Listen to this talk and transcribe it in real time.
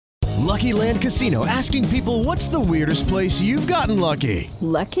Lucky Land Casino, asking people, what's the weirdest place you've gotten lucky?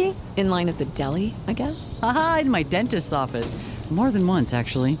 Lucky? In line at the deli, I guess? Aha, in my dentist's office. More than once,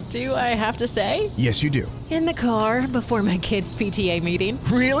 actually. Do I have to say? Yes, you do. In the car before my kids' PTA meeting.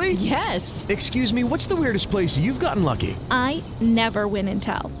 Really? Yes. Excuse me, what's the weirdest place you've gotten lucky? I never win and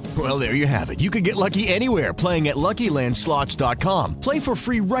tell. Well, there you have it. You can get lucky anywhere, playing at LuckyLandSlots.com. Play for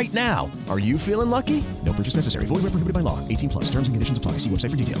free right now. Are you feeling lucky? No purchase necessary. Void where prohibited by law. 18+. Terms and conditions apply. See website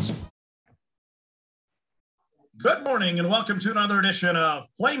for details. Good morning and welcome to another edition of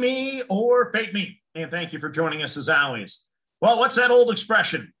Play Me or Fake Me. And thank you for joining us as always. Well, what's that old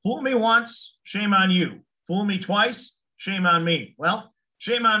expression? Fool me once, shame on you. Fool me twice, shame on me. Well,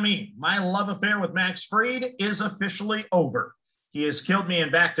 shame on me. My love affair with Max Fried is officially over. He has killed me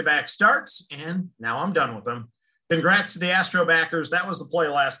in back-to-back starts, and now I'm done with him. Congrats to the Astro backers. That was the play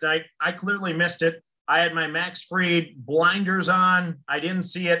last night. I clearly missed it. I had my Max Fried blinders on. I didn't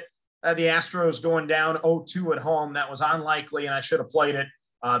see it. The Astros going down 0-2 at home. That was unlikely, and I should have played it.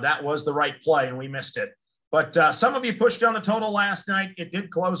 That was the right play, and we missed it. But some of you pushed down the total last night. It did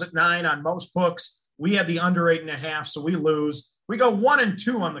close at 9 on most books. We had the under 8.5, so we lose. We go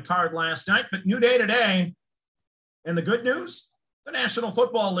 1-2 on the card last night, but new day today. And the good news, the National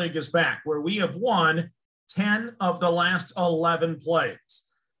Football League is back, where we have won 10 of the last 11 plays.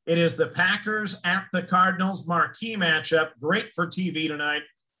 It is the Packers at the Cardinals marquee matchup. Great for TV tonight.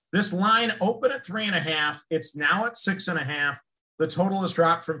 This line opened at 3.5. It's now at 6.5. The total has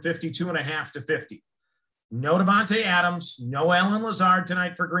dropped from 52.5 to 50. No Devontae Adams, no Allen Lazard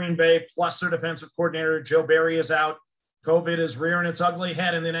tonight for Green Bay, plus their defensive coordinator, Joe Barry, is out. COVID is rearing its ugly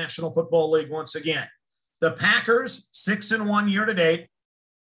head in the National Football League once again. The Packers, 6-1 year to date,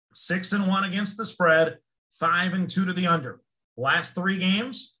 6-1 against the spread, 5-2 to the under. Last 3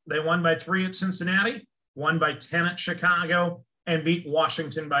 games, they won by 3 at Cincinnati, won by 10 at Chicago, and beat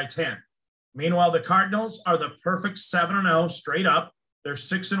Washington by 10. Meanwhile, the Cardinals are the perfect 7-0 straight up. They're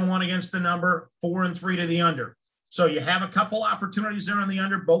 6-1 against the number, 4-3 to the under. So you have a couple opportunities there on the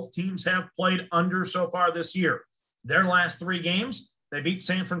under. Both teams have played under so far this year. Their last 3 games, they beat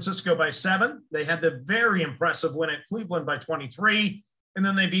San Francisco by 7. They had the very impressive win at Cleveland by 23, and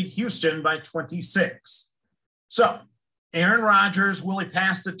then they beat Houston by 26. So Aaron Rodgers, will he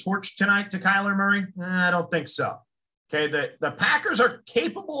pass the torch tonight to Kyler Murray? I don't think so. Okay, the Packers are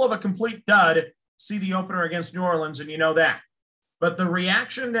capable of a complete dud. See the opener against New Orleans, and you know that. But the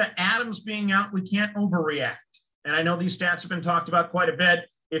reaction to Adams being out, we can't overreact. And I know these stats have been talked about quite a bit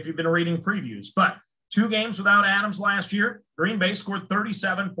if you've been reading previews. But 2 games without Adams last year, Green Bay scored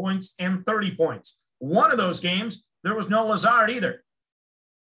 37 points and 30 points. One of those games, there was no Lazard either.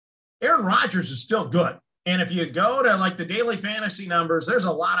 Aaron Rodgers is still good. And if you go to like the daily fantasy numbers, there's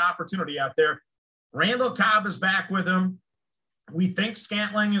a lot of opportunity out there. Randall Cobb is back with him. We think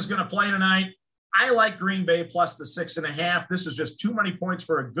Scantling is going to play tonight. I like Green Bay plus the 6.5. This is just too many points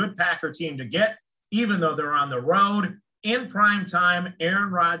for a good Packer team to get, even though they're on the road in prime time.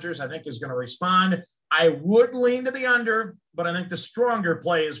 Aaron Rodgers, I think, is going to respond. I would lean to the under, but I think the stronger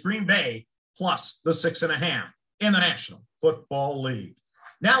play is Green Bay plus the 6.5 in the National Football League.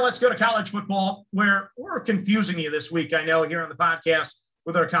 Now let's go to college football, where we're confusing you this week, I know, here on the podcast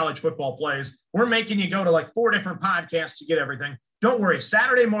with our college football plays. We're making you go to like 4 different podcasts to get everything. Don't worry.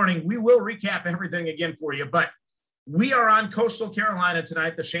 Saturday morning, we will recap everything again for you. But we are on Coastal Carolina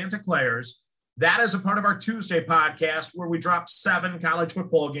tonight, the Chanticleers. That is a part of our Tuesday podcast where we drop 7 college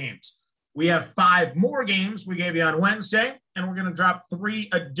football games. We have 5 more games we gave you on Wednesday, and we're going to drop 3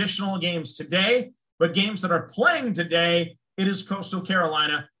 additional games today. But games that are playing today, it is Coastal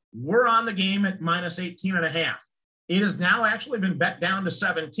Carolina. We're on the game at minus 18.5. It has now actually been bet down to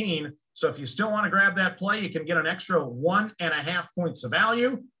 17. So if you still want to grab that play, you can get an extra 1.5 points of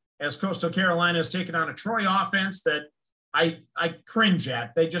value as Coastal Carolina has taken on a Troy offense that I cringe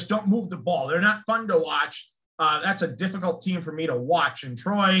at. They just don't move the ball. They're not fun to watch. That's a difficult team for me to watch in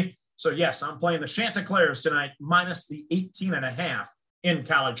Troy. So yes, I'm playing the Chanticleers tonight, minus the 18.5 in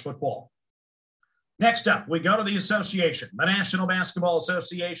college football. Next up, we go to the association, the National Basketball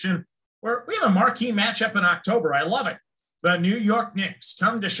Association, where we have a marquee matchup in October. I love it. The New York Knicks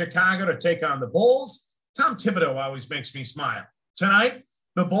come to Chicago to take on the Bulls. Tom Thibodeau always makes me smile. Tonight,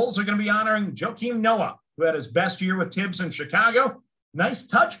 the Bulls are going to be honoring Joakim Noah, who had his best year with Tibbs in Chicago. Nice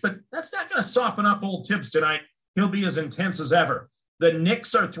touch, but that's not going to soften up old Tibbs tonight. He'll be as intense as ever. The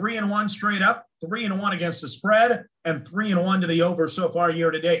Knicks are 3-1 straight up, 3-1 against the spread, and 3-1 to the over so far year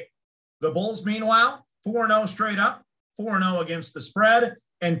to date. The Bulls, meanwhile, 4-0 straight up, 4-0 against the spread,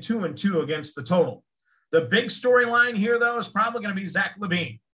 and 2-2 against the total. The big storyline here, though, is probably going to be Zach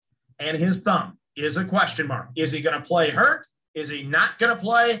LaVine. And his thumb is a question mark. Is he going to play hurt? Is he not going to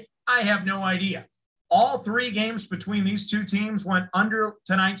play? I have no idea. All three games between these two teams went under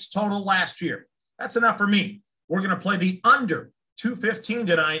tonight's total last year. That's enough for me. We're going to play the under 215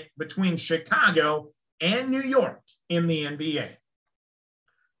 tonight between Chicago and New York in the NBA.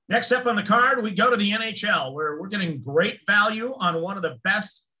 Next up on the card, we go to the NHL, where we're getting great value on one of the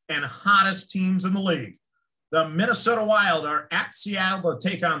best and hottest teams in the league. The Minnesota Wild are at Seattle to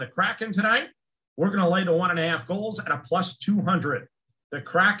take on the Kraken tonight. We're going to lay the 1.5 goals at a plus 200. The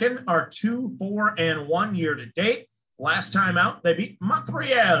Kraken are 2-4-1 year to date. Last time out, they beat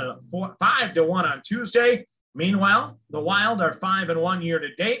Montreal 5-1 on Tuesday. Meanwhile, the Wild are 5-1 year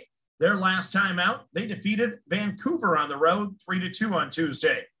to date. Their last time out, they defeated Vancouver on the road 3-2 on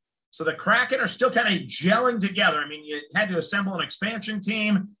Tuesday. So the Kraken are still kind of gelling together. I mean, you had to assemble an expansion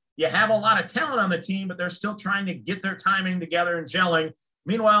team. You have a lot of talent on the team, but they're still trying to get their timing together and gelling.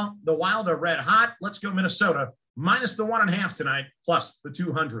 Meanwhile, the Wild are red hot. Let's go Minnesota, minus the 1.5 tonight, plus the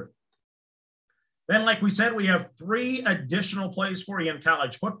 200. Then, like we said, we have 3 additional plays for you in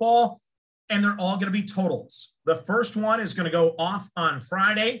college football, and they're all going to be totals. The first one is going to go off on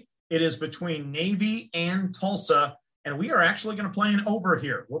Friday. It is between Navy and Tulsa, and we are actually going to play an over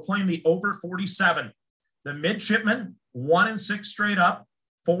here. We're playing the over 47. The midshipmen, 1-6 straight up,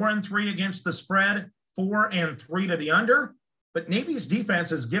 4-3 against the spread, 4-3 to the under. But Navy's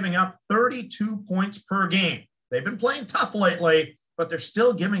defense is giving up 32 points per game. They've been playing tough lately, but they're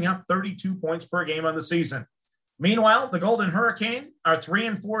still giving up 32 points per game on the season. Meanwhile, the Golden Hurricane are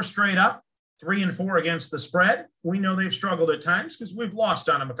 3-4 straight up, 3-4 against the spread. We know they've struggled at times because we've lost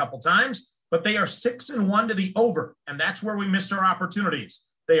on them a couple times, but they are 6-1 to the over, and that's where we missed our opportunities.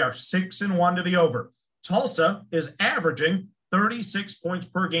 They are 6-1 to the over. Tulsa is averaging 36 points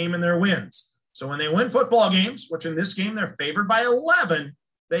per game in their wins. So when they win football games, which in this game they're favored by 11,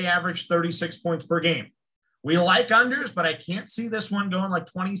 they average 36 points per game. We like unders, but I can't see this one going like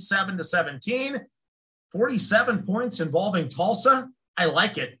 27-17. 47 points involving Tulsa. I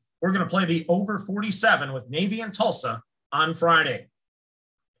like it. We're going to play the over 47 with Navy and Tulsa on Friday.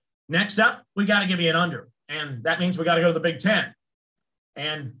 Next up, we got to give you an under, and that means we got to go to the Big Ten.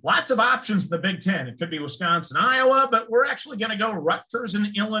 And lots of options in the Big Ten. It could be Wisconsin, Iowa, but we're actually going to go Rutgers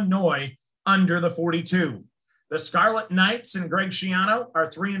and Illinois under the 42. The Scarlet Knights and Greg Schiano are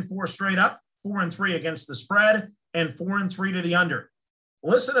 3-4 straight up, 4-3 against the spread, and 4-3 to the under.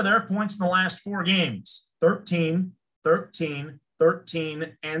 Listen to their points in the last 4 games: 13, 13,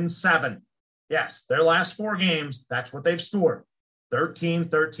 13, and 7. Yes, their last 4 games, that's what they've scored: 13,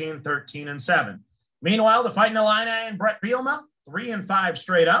 13, 13, and 7. Meanwhile, the Fighting Illini and Brett Bielema, 3-5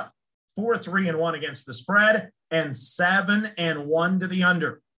 straight up, 4-3-1 against the spread, and 7-1 to the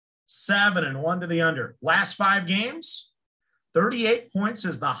under. 7-1 to the under. Last 5 games, 38 points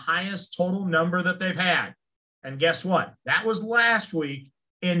is the highest total number that they've had. And guess what? That was last week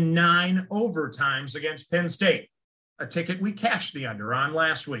in 9 overtimes against Penn State, a ticket we cashed the under on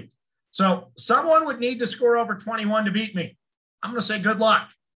last week. So someone would need to score over 21 to beat me. I'm going to say good luck.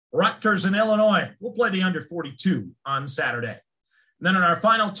 Rutgers and Illinois, we'll play the under 42 on Saturday. And then in our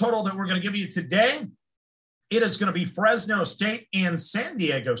final total that we're going to give you today, it is going to be Fresno State and San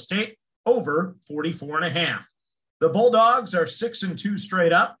Diego State over 44.5. The Bulldogs are 6-2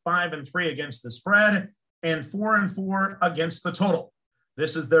 straight up, 5-3 against the spread, and 4-4 against the total.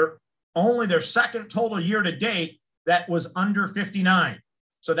 This is their second total year to date that was under 59.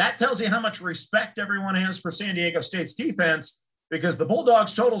 So that tells you how much respect everyone has for San Diego State's defense, because the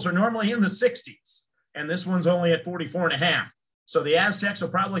Bulldogs totals are normally in the 60s, and this one's only at 44.5. So the Aztecs will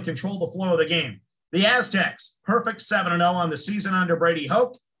probably control the flow of the game. The Aztecs, perfect 7-0 on the season under Brady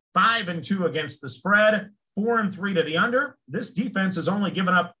Hoke, 5-2 against the spread, 4-3 to the under. This defense has only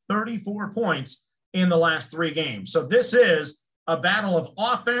given up 34 points in the last 3 games. So this is a battle of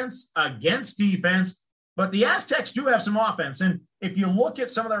offense against defense, but the Aztecs do have some offense. And if you look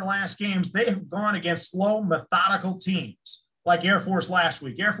at some of their last games, they have gone against slow, methodical teams like Air Force last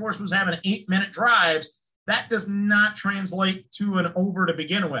week. Air Force was having 8-minute drives. That does not translate to an over to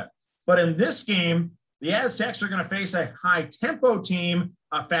begin with. But in this game, the Aztecs are going to face a high-tempo team,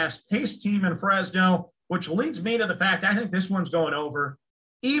 a fast-paced team in Fresno, which leads me to the fact I think this one's going over.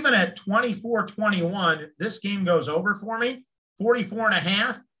 Even at 24-21, this game goes over for me.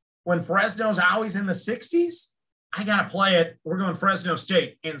 44.5, when Fresno's always in the 60s, I got to play it. We're going Fresno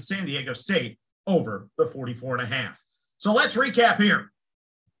State and San Diego State over the 44.5. So let's recap here.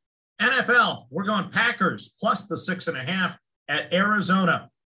 NFL, we're going Packers plus the 6.5 at Arizona.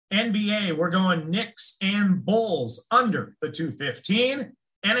 NBA, we're going Knicks and Bulls under the 215.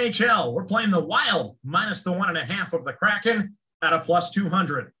 NHL, we're playing the Wild minus the 1.5 of the Kraken at a plus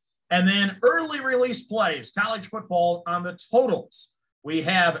 200. And then early release plays, college football on the totals. We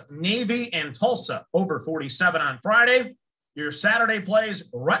have Navy and Tulsa over 47 on Friday. Your Saturday plays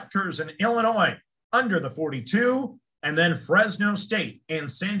Rutgers and Illinois under the 42, and then Fresno State and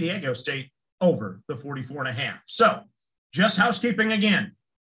San Diego State over the 44.5. So just housekeeping again.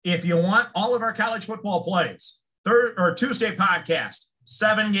 If you want all of our college football plays, Tuesday podcast,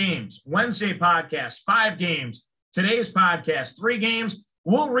 7 games, Wednesday podcast, 5 games, today's podcast, 3 games.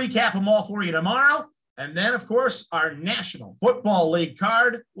 We'll recap them all for you tomorrow. And then, of course, our National Football League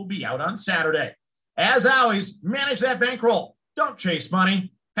card will be out on Saturday. As always, manage that bankroll. Don't chase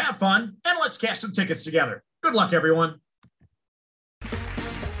money. Have fun, and let's cash some tickets together. Good luck, everyone.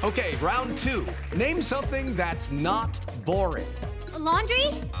 Okay, round 2. Name something that's not boring. A laundry?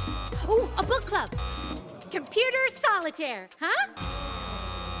 Ooh, a book club. Computer solitaire, huh?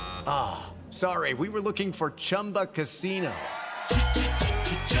 Ah, sorry, we were looking for Chumba Casino.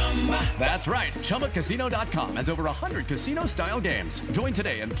 That's right, ChumbaCasino.com has over 100 casino-style games. Join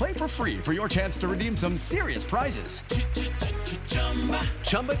today and play for free for your chance to redeem some serious prizes.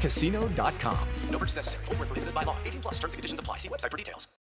 ChumbaCasino.com. No purchase necessary. Void where prohibited by law. 18+ terms and conditions apply. See website for details.